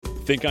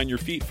Think on your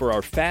feet for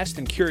our Fast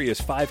and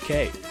Curious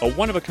 5K, a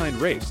one-of-a-kind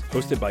race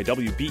hosted by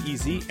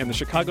WBEZ and the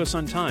Chicago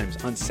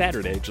Sun-Times on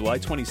Saturday, July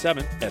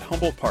 27th at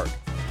Humboldt Park.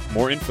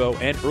 More info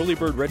and early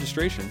bird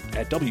registration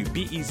at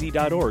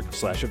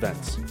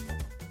wbez.org/events.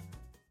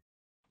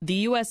 The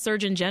U.S.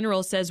 Surgeon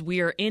General says we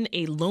are in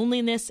a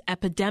loneliness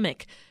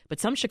epidemic, but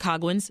some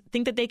Chicagoans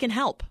think that they can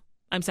help.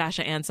 I'm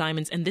Sasha Ann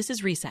Simons, and this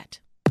is Reset.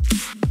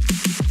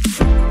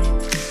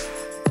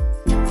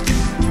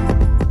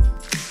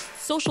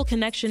 Social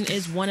connection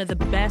is one of the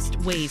best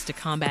ways to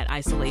combat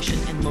isolation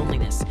and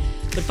loneliness.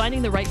 But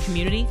finding the right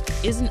community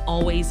isn't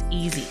always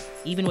easy,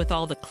 even with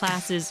all the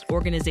classes,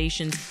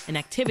 organizations, and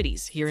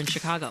activities here in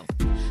Chicago.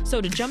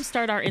 So to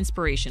jumpstart our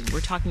inspiration,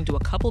 we're talking to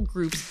a couple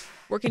groups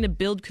working to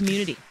build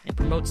community and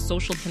promote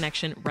social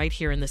connection right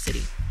here in the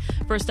city.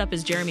 First up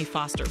is Jeremy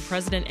Foster,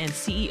 president and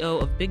CEO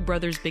of Big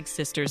Brothers Big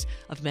Sisters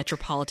of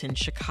Metropolitan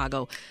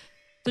Chicago.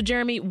 So,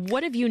 Jeremy,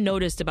 what have you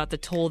noticed about the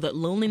toll that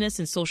loneliness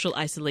and social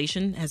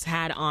isolation has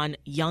had on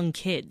young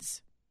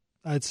kids?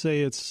 I'd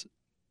say it's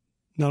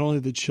not only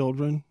the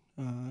children,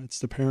 it's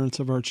the parents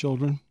of our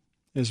children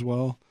as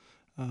well,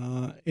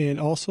 and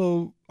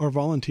also our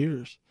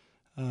volunteers,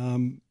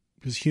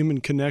 because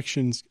human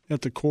connection's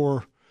at the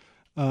core,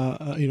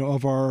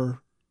 of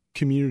our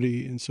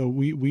community, and so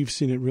we've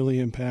seen it really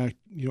impact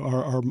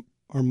our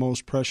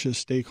most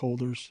precious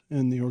stakeholders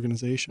in the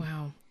organization.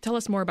 Wow. Tell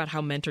us more about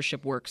how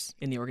mentorship works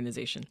in the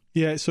organization.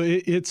 Yeah, so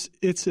it's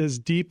as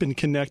deep and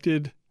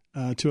connected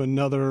to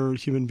another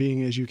human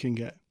being as you can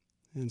get.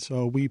 And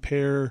so we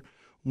pair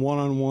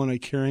one-on-one a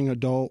caring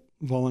adult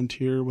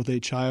volunteer with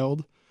a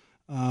child.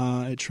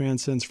 It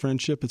transcends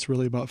friendship. It's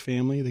really about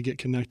family. They get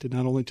connected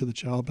not only to the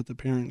child, but the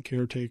parent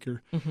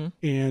caretaker. Mm-hmm.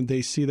 And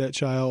they see that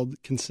child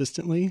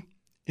consistently.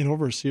 And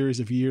over a series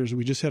of years,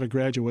 we just had a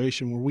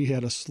graduation where we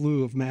had a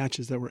slew of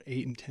matches that were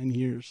 8 and 10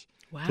 years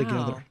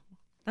together.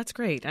 That's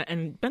great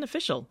and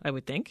beneficial, I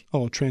would think.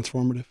 Oh,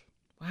 transformative.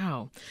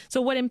 Wow.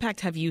 So what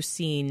impact have you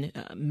seen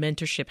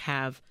mentorship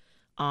have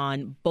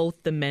on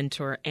both the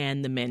mentor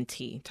and the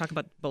mentee? Talk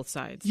about both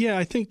sides. Yeah,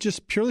 I think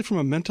just purely from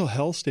a mental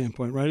health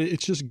standpoint, right?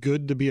 It's just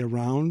good to be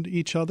around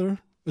each other,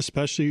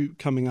 especially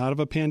coming out of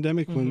a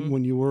pandemic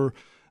when you were,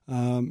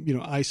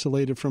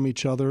 isolated from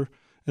each other.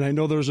 And I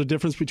know there's a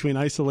difference between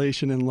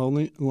isolation and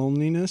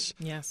loneliness.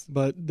 Yes.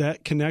 But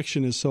that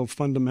connection is so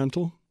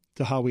fundamental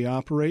to how we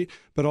operate.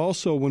 But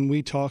also when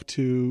we talk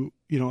to,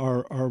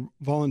 our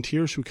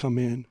volunteers who come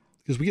in,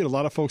 because we get a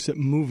lot of folks that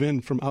move in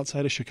from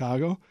outside of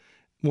Chicago,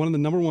 one of the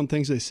number one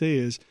things they say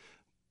is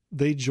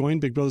they join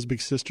Big Brothers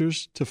Big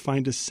Sisters to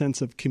find a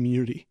sense of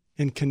community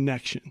and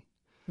connection.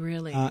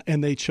 Really?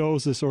 And they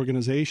chose this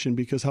organization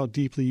because how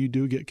deeply you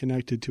do get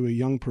connected to a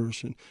young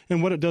person.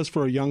 And what it does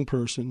for a young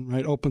person,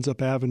 right, opens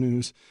up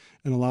avenues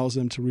and allows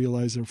them to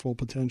realize their full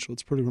potential.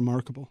 It's pretty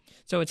remarkable.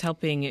 So it's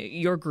helping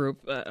your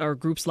group, or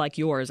groups like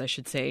yours, I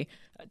should say,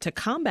 to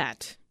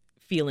combat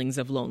feelings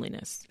of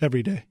loneliness.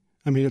 Every day.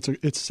 I mean,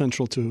 it's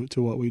central to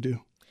what we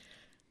do.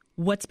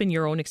 What's been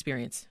your own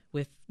experience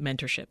with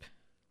mentorship?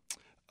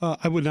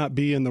 I would not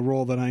be in the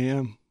role that I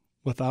am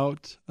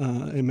without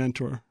a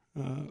mentor.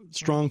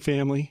 Strong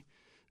family,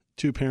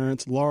 2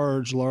 parents,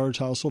 large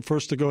household.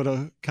 First to go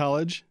to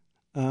college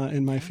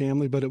in my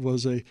family, but it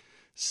was a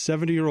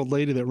 70-year-old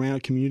lady that ran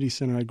a community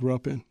center I grew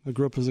up in. I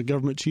grew up as a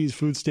government cheese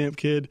food stamp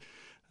kid,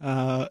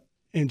 and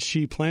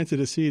she planted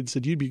a seed,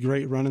 said, you'd be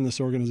great running this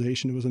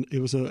organization.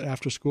 It was an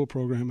after-school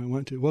program I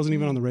went to. It wasn't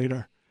even on the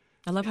radar.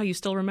 I love how you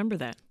still remember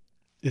that.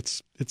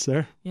 It's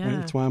there. Yeah. Right?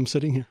 That's why I'm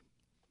sitting here.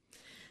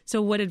 So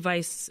what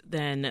advice,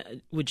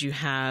 then, would you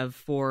have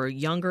for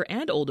younger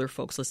and older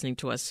folks listening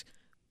to us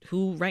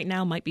who right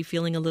now might be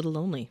feeling a little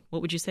lonely?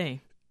 What would you say?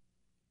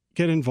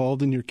 Get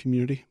involved in your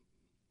community,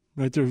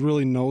 right? There's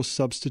really no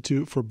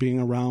substitute for being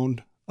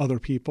around other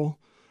people.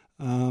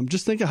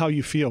 Just think of how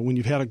you feel when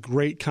you've had a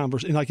great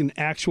conversation, like an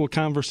actual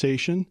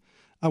conversation.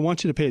 I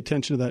want you to pay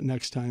attention to that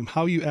next time,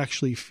 how you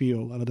actually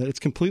feel out of that. It's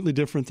completely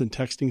different than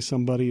texting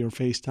somebody or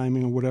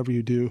FaceTiming or whatever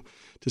you do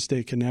to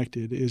stay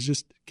connected. Is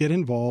just get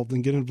involved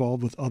and get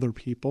involved with other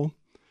people.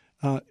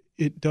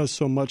 It does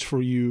so much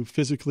for you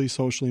physically,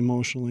 socially,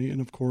 emotionally,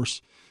 and of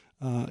course,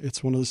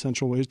 it's one of the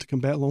central ways to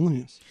combat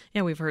loneliness.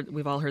 Yeah,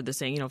 we've all heard the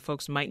saying,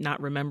 folks might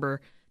not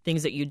remember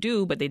things that you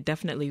do, but they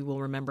definitely will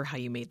remember how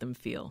you made them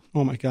feel.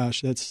 Oh my gosh,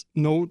 that's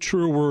no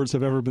truer words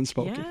have ever been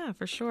spoken. Yeah,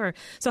 for sure.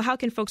 So how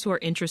can folks who are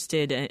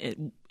interested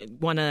and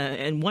want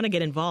to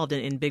get involved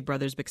in Big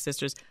Brothers Big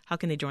Sisters, how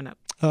can they join up?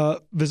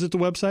 Visit the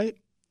website.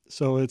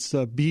 So it's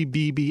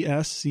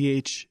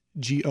bbbschgo.org.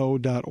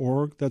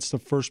 That's the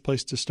first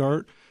place to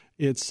start.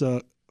 It's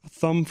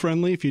thumb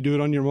friendly if you do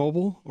it on your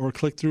mobile, or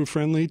click through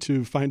friendly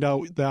to find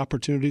out the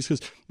opportunities,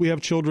 because we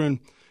have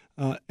children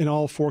in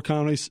all 4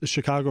 counties,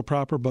 Chicago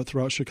proper, but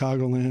throughout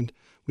Chicagoland.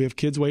 We have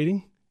kids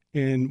waiting,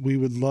 and we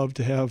would love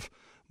to have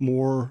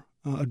more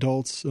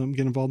adults get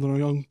involved in our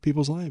young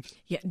people's lives.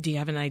 Yeah. Do you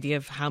have an idea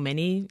of how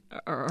many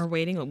are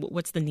waiting?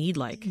 What's the need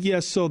like?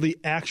 Yes. So the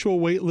actual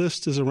wait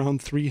list is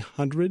around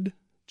 300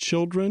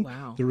 children.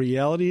 Wow. The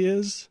reality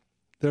is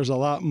there's a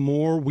lot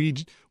more.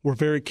 We're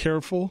very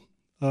careful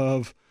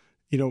of,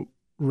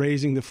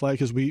 raising the flag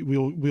because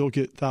we'll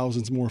get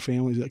thousands more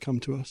families that come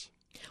to us.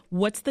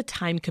 What's the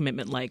time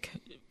commitment like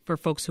for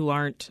folks who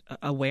aren't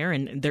aware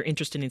and they're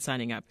interested in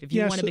signing up? If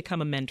you want to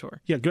become a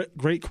mentor. Yeah,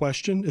 great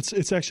question.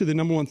 It's actually the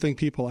number one thing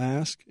people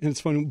ask. And it's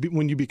funny,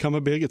 when you become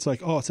a big, it's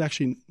like, oh, it's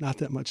actually not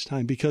that much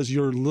time because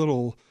your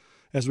little,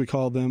 as we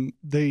call them,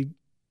 they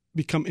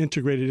become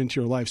integrated into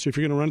your life. So if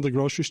you're going to run to the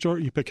grocery store,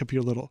 you pick up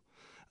your little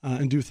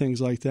and do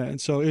things like that. And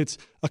so it's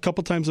a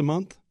couple times a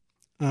month,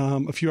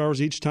 a few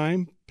hours each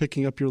time,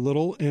 picking up your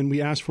little, and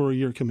we ask for a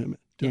year commitment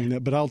doing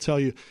that. But I'll tell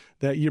you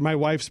that my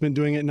wife's been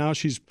doing it now.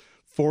 She's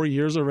 4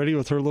 years already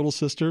with her little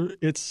sister.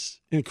 It's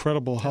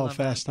incredible how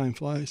fast time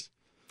flies.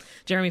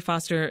 Jeremy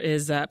Foster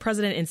is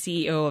president and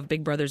CEO of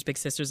Big Brothers Big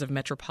Sisters of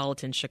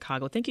Metropolitan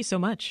Chicago. Thank you so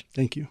much.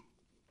 Thank you.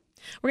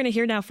 We're going to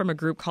hear now from a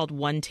group called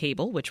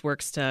OneTable, which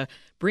works to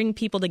bring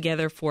people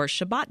together for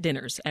Shabbat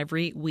dinners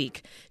every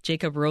week.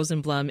 Jacob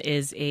Rosenblum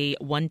is a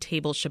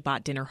OneTable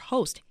Shabbat dinner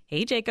host.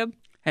 Hey, Jacob.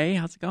 Hey,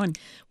 how's it going?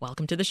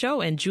 Welcome to the show.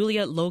 And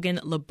Julia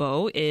Logan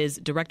Labow is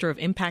Director of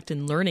Impact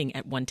and Learning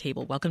at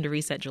OneTable. Welcome to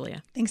Reset,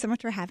 Julia. Thanks so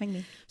much for having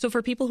me. So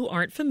for people who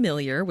aren't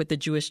familiar with the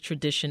Jewish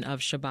tradition of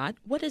Shabbat,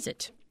 what is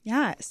it?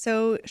 Yeah,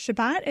 so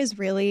Shabbat is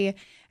really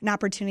an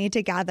opportunity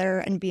to gather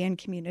and be in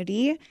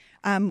community.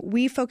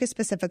 We focus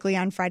specifically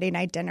on Friday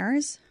night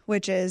dinners,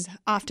 which is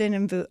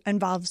often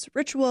involves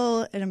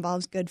ritual. It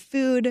involves good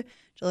food,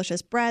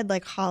 delicious bread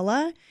like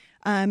challah.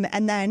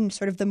 And then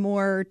sort of the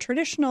more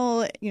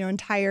traditional,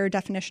 entire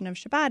definition of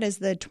Shabbat is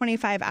the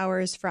 25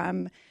 hours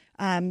from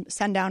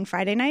sundown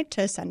Friday night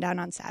to sundown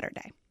on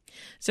Saturday.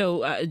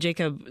 So,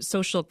 Jacob,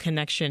 social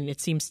connection, it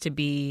seems to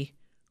be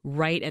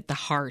right at the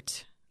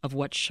heart of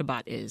what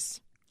Shabbat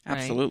is. Right?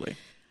 Absolutely.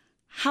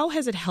 How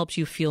has it helped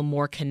you feel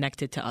more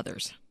connected to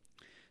others?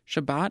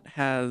 Shabbat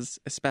has,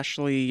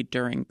 especially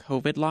during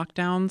COVID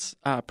lockdowns,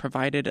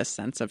 provided a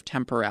sense of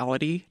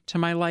temporality to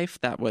my life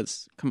that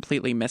was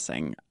completely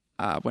missing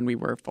when we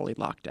were fully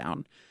locked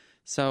down.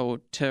 So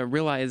to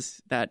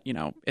realize that,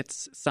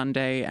 it's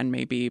Sunday and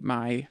maybe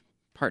my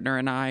partner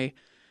and I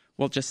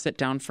will just sit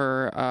down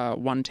for a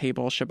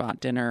OneTable Shabbat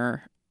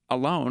dinner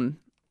alone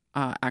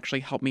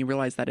actually helped me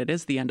realize that it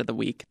is the end of the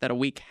week, that a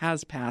week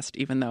has passed,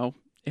 even though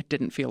it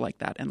didn't feel like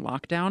that in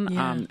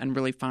lockdown, and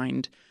really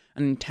find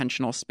an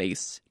intentional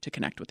space to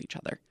connect with each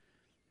other.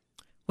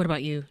 What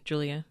about you,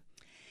 Julia?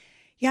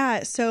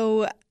 Yeah,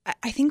 so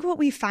I think what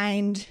we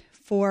find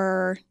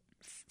for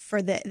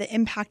the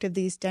impact of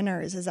these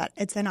dinners is that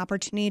it's an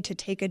opportunity to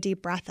take a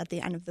deep breath at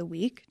the end of the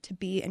week, to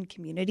be in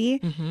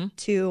community,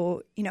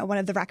 to, one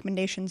of the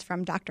recommendations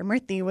from Dr.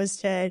 Murthy was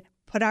to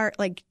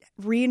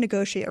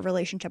renegotiate a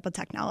relationship with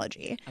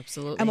technology.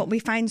 Absolutely. And what we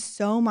find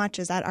so much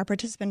is that our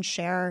participants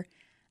share,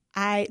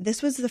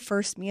 this was the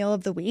first meal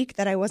of the week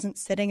that I wasn't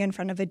sitting in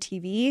front of a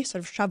TV,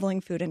 sort of shoveling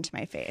food into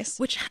my face.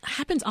 Which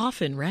happens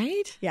often,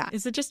 right? Yeah.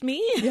 Is it just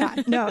me?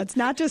 Yeah. No, it's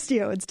not just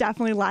you. It's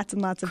definitely lots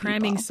and lots of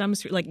Cramming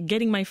people.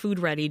 getting my food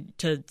ready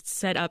to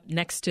set up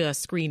next to a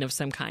screen of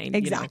some kind.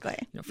 Exactly.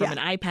 From an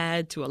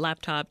iPad to a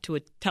laptop to a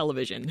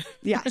television.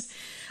 Yes.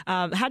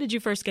 How did you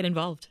first get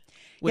involved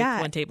with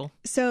OneTable?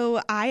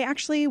 So I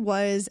actually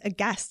was a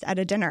guest at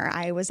a dinner.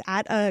 I was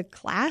at a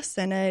class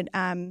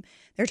and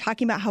they're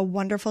talking about how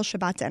wonderful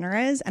Shabbat dinner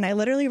is. And I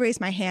literally raised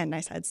my hand and I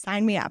said,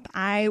 sign me up.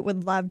 I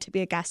would love to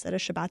be a guest at a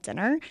Shabbat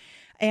dinner.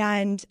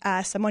 And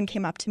someone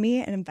came up to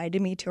me and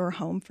invited me to her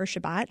home for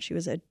Shabbat. She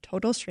was a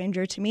total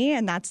stranger to me.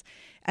 And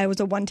it was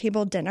a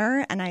OneTable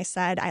dinner. And I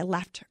said, I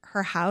left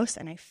her house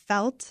and I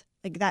felt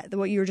like that,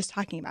 what you were just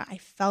talking about. I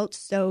felt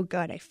so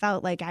good. I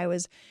felt like I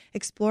was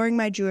exploring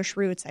my Jewish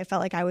roots. I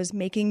felt like I was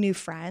making new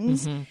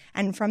friends.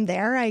 And from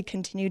there, I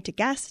continued to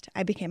guest.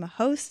 I became a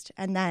host.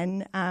 And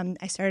then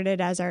I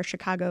started as our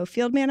Chicago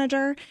field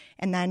manager.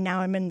 And then now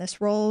I'm in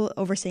this role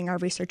overseeing our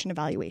research and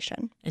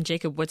evaluation. And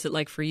Jacob, what's it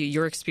like for you,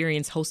 your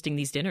experience hosting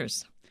these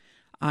dinners?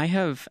 I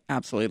have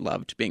absolutely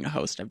loved being a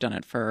host. I've done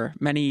it for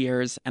many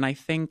years. And I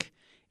think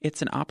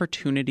it's an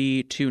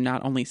opportunity to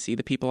not only see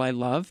the people I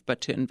love,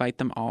 but to invite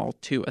them all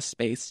to a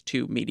space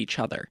to meet each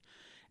other.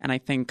 And I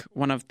think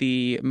one of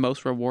the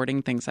most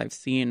rewarding things I've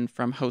seen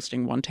from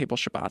hosting OneTable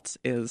Shabbats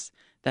is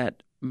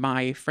that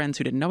my friends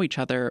who didn't know each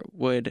other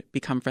would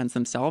become friends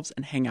themselves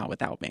and hang out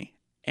without me.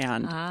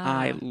 And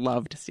I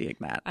loved seeing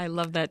that. I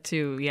love that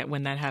too,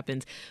 when that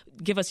happens.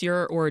 Give us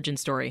your origin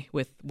story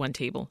with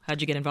OneTable. How'd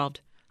you get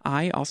involved?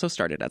 I also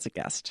started as a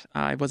guest.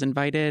 I was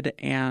invited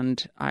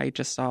and I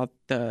just saw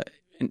the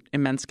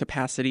immense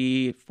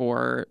capacity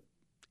for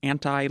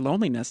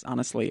anti-loneliness,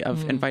 honestly,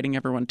 of inviting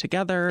everyone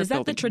together. Is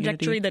that the trajectory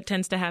community that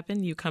tends to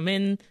happen? You come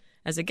in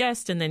as a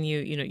guest and then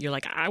you're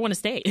like, I want to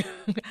stay.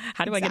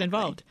 How do I get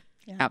involved?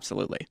 Yeah.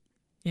 Absolutely.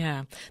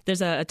 Yeah.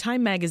 There's a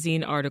Time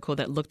magazine article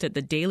that looked at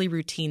the daily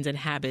routines and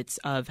habits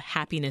of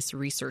happiness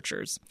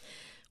researchers.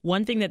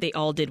 One thing that they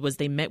all did was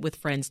they met with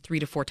friends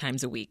 3 to 4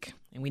 times a week.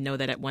 And we know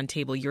that at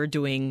OneTable, you're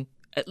doing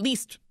at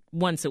least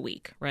once a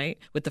week, right?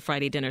 With the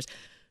Friday dinners.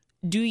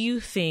 Do you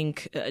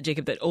think,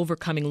 Jacob, that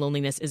overcoming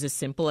loneliness is as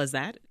simple as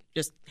that?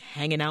 Just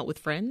hanging out with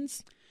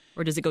friends?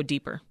 Or does it go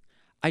deeper?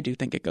 I do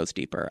think it goes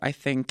deeper. I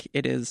think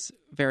it is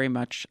very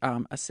much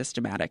a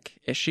systematic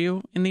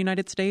issue in the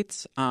United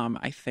States.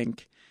 I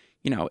think,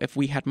 if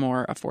we had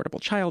more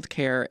affordable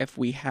childcare, if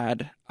we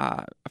had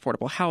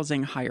affordable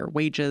housing, higher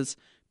wages,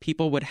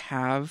 people would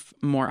have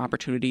more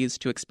opportunities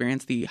to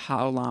experience the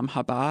ha'olam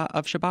haba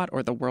of Shabbat,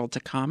 or the world to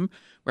come,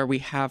 where we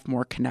have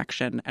more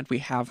connection and we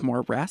have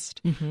more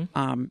rest.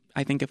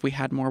 I think if we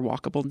had more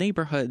walkable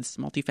neighborhoods,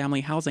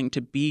 multifamily housing,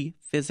 to be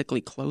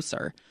physically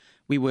closer,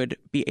 we would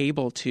be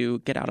able to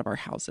get out of our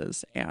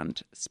houses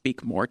and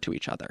speak more to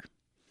each other.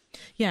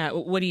 Yeah.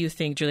 What do you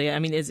think, Julia? I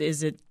mean, is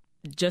it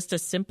just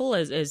as simple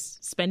as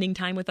spending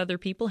time with other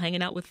people,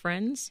 hanging out with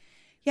friends?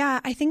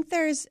 Yeah, I think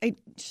there's a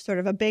sort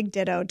of a big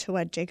ditto to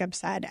what Jacob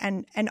said.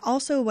 And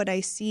also what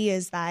I see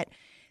is that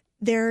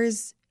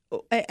there's,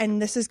 and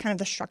this is kind of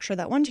the structure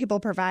that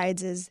OneTable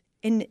provides, is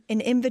an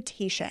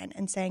invitation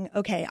and saying,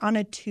 okay, on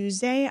a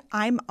Tuesday,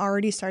 I'm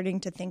already starting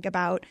to think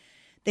about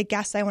the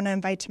guests I want to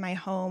invite to my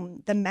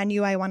home, the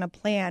menu I want to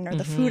plan, or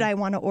the food I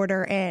want to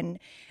order in.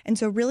 And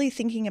so really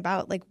thinking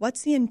about, like,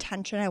 what's the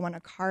intention I want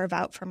to carve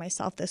out for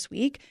myself this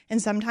week? And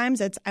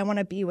sometimes it's I want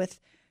to be with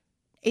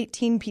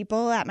 18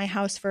 people at my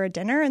house for a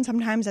dinner, and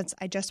sometimes it's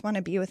I just want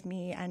to be with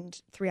me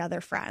and 3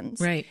 other friends.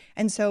 Right.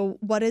 And so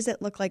what does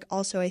it look like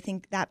also? I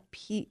think that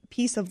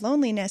piece of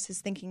loneliness is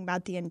thinking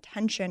about the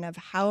intention of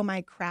how am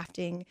I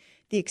crafting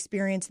the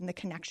experience and the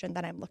connection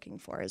that I'm looking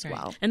for as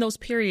well. And those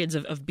periods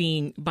of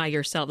being by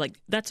yourself, like,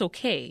 that's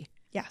okay.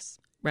 Yes.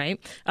 Right.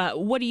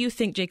 What do you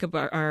think, Jacob,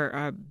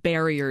 are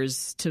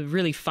barriers to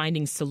really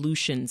finding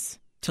solutions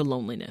to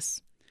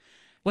loneliness?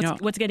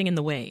 What's getting in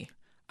the way?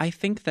 I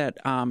think that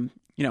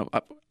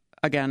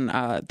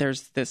again,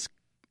 there's this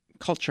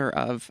culture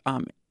of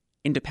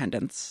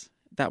independence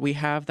that we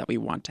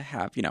want to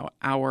have,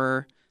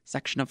 our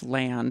section of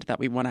land, that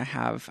we want to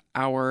have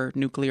our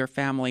nuclear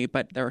family.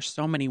 But there are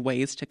so many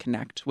ways to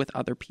connect with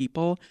other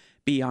people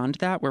beyond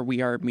that, where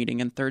we are meeting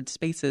in third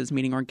spaces,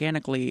 meeting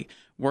organically,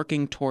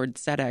 working toward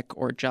tzedek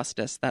or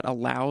justice that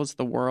allows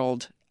the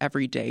world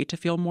every day to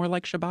feel more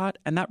like Shabbat.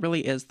 And that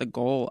really is the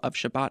goal of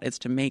Shabbat, is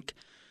to make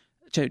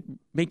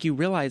you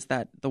realize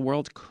that the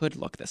world could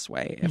look this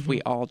way if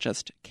we all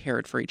just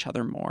cared for each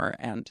other more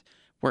and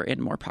were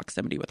in more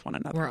proximity with one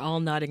another. We're all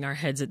nodding our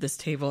heads at this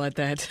table at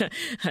that,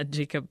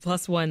 Jacob.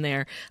 +1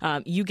 there.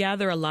 You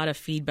gather a lot of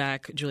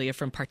feedback, Julia,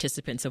 from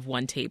participants of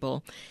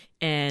OneTable,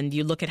 and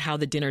you look at how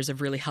the dinners have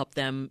really helped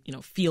them,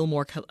 feel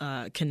more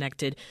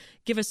connected.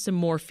 Give us some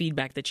more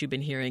feedback that you've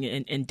been hearing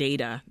and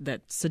data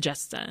that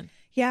suggests that.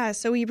 Yeah,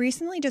 so we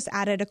recently just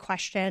added a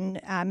question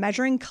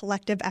measuring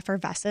collective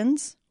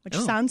effervescence, which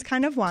sounds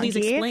kind of wonky. Please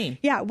explain.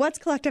 Yeah, what's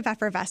collective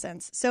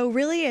effervescence? So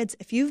really it's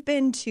if you've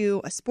been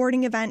to a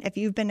sporting event, if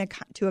you've been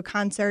to a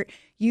concert,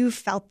 you've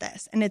felt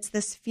this. And it's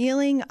this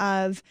feeling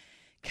of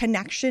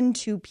connection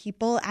to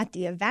people at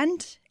the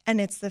event. And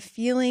it's the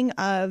feeling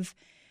of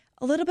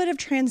a little bit of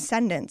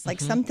transcendence, like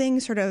something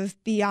sort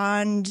of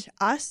beyond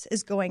us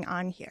is going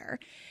on here.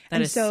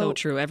 That is so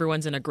true.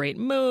 Everyone's in a great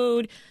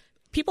mood.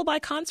 People buy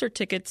concert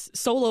tickets,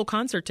 solo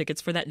concert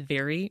tickets, for that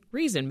very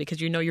reason,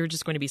 because you're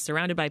just going to be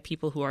surrounded by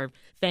people who are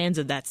fans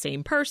of that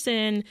same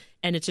person,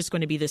 and it's just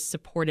going to be this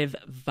supportive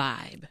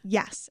vibe.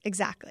 Yes,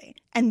 exactly.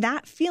 And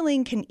that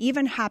feeling can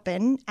even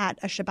happen at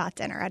a Shabbat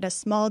dinner, at a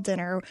small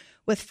dinner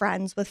with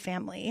friends, with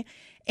family.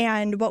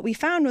 And what we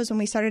found was when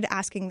we started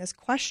asking this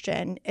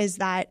question is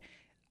that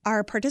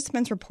our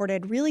participants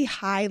reported really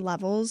high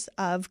levels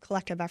of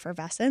collective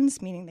effervescence,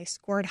 meaning they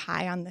scored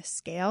high on this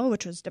scale,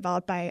 which was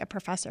developed by a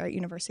professor at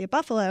University of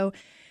Buffalo.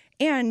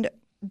 And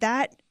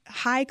that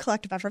high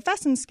collective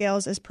effervescence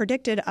scales is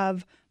predicted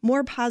of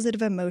more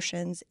positive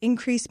emotions,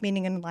 increased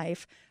meaning in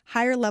life,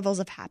 higher levels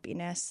of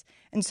happiness.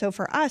 And so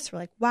for us, we're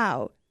like,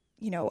 wow,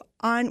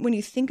 when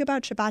you think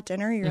about Shabbat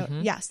dinner, you're like,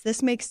 yes,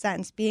 this makes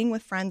sense. Being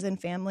with friends and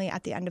family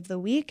at the end of the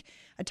week,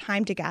 a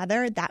time to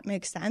gather, that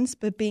makes sense.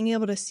 But being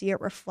able to see it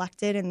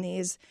reflected in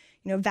these,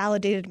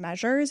 validated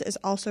measures is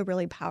also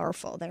really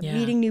powerful. They're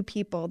meeting new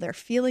people. They're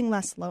feeling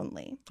less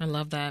lonely. I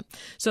love that.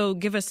 So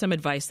give us some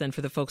advice then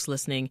for the folks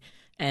listening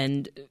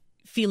and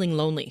feeling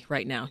lonely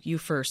right now. You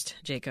first,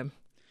 Jacob.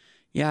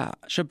 Yeah,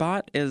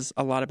 Shabbat is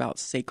a lot about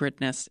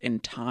sacredness in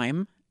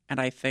time. And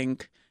I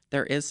think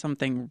there is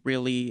something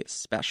really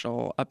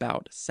special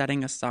about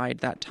setting aside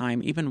that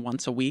time, even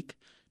once a week,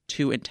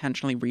 to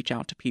intentionally reach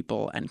out to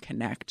people and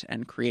connect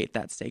and create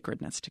that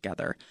sacredness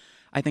together.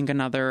 I think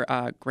another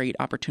great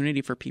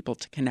opportunity for people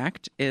to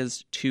connect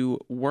is to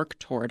work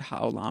toward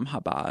ha'olam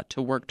haba,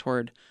 to work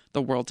toward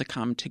the world to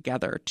come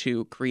together,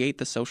 to create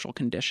the social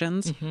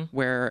conditions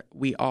where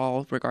we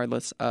all,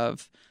 regardless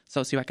of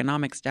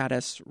socioeconomic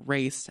status,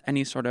 race,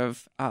 any sort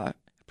of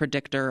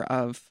predictor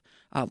of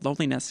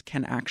loneliness,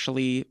 can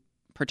actually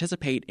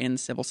participate in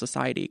civil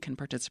society, can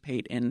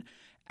participate in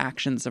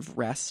actions of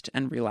rest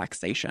and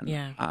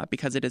relaxation,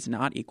 because it is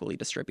not equally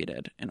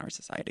distributed in our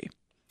society.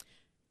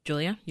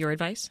 Julia, your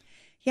advice?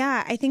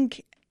 Yeah, I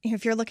think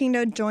if you're looking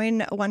to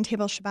join a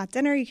OneTable Shabbat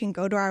dinner, you can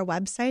go to our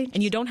website.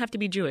 And you don't have to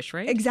be Jewish,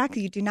 right?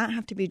 Exactly. You do not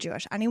have to be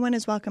Jewish. Anyone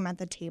is welcome at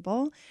the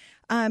table.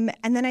 And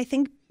then I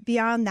think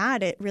beyond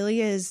that, it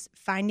really is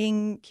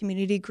finding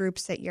community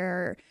groups that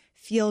you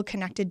feel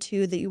connected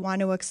to, that you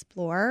want to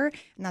explore.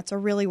 And that's a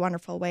really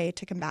wonderful way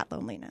to combat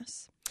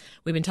loneliness.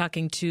 We've been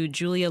talking to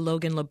Julia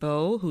Logan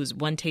Labow, who's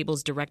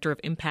OneTable's Director of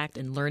Impact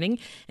and Learning,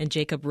 and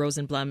Jacob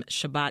Rosenblum,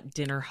 Shabbat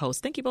dinner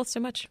host. Thank you both so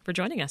much for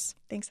joining us.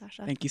 Thanks,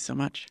 Sasha. Thank you so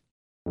much.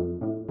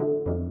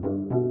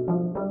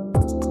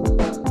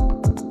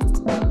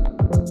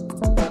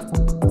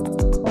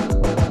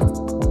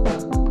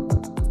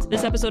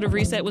 This episode of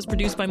Reset was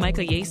produced by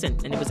Micah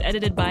Yason, and it was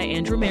edited by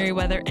Andrew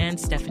Merriweather and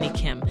Stephanie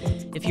Kim.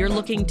 If you're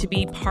looking to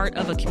be part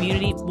of a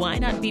community, why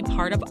not be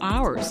part of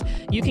ours?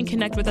 You can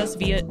connect with us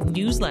via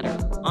newsletter,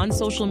 on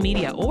social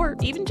media, or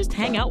even just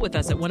hang out with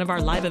us at one of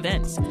our live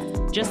events.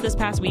 Just this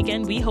past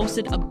weekend, we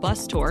hosted a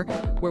bus tour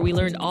where we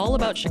learned all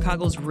about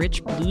Chicago's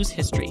rich blues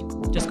history.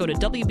 Just go to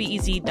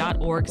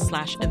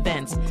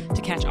wbez.org/events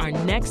to catch our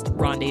next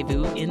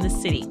rendezvous in the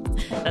city.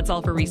 That's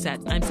all for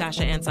Reset. I'm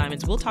Sasha Ann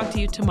Simons. We'll talk to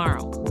you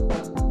tomorrow.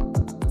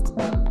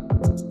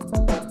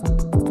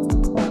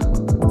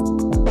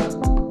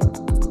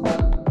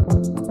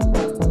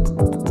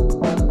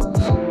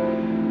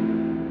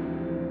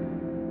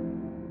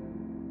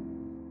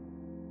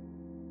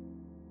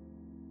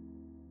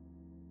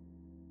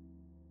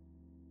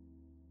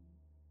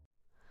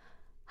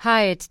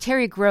 Hi, it's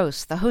Terry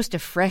Gross, the host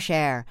of Fresh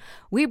Air.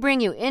 We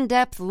bring you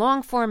in-depth,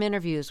 long-form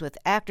interviews with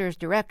actors,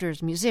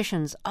 directors,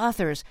 musicians,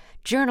 authors,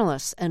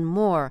 journalists, and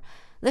more.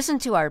 Listen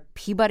to our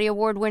Peabody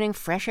Award-winning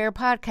Fresh Air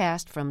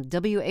podcast from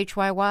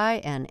WHYY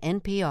and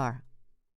NPR.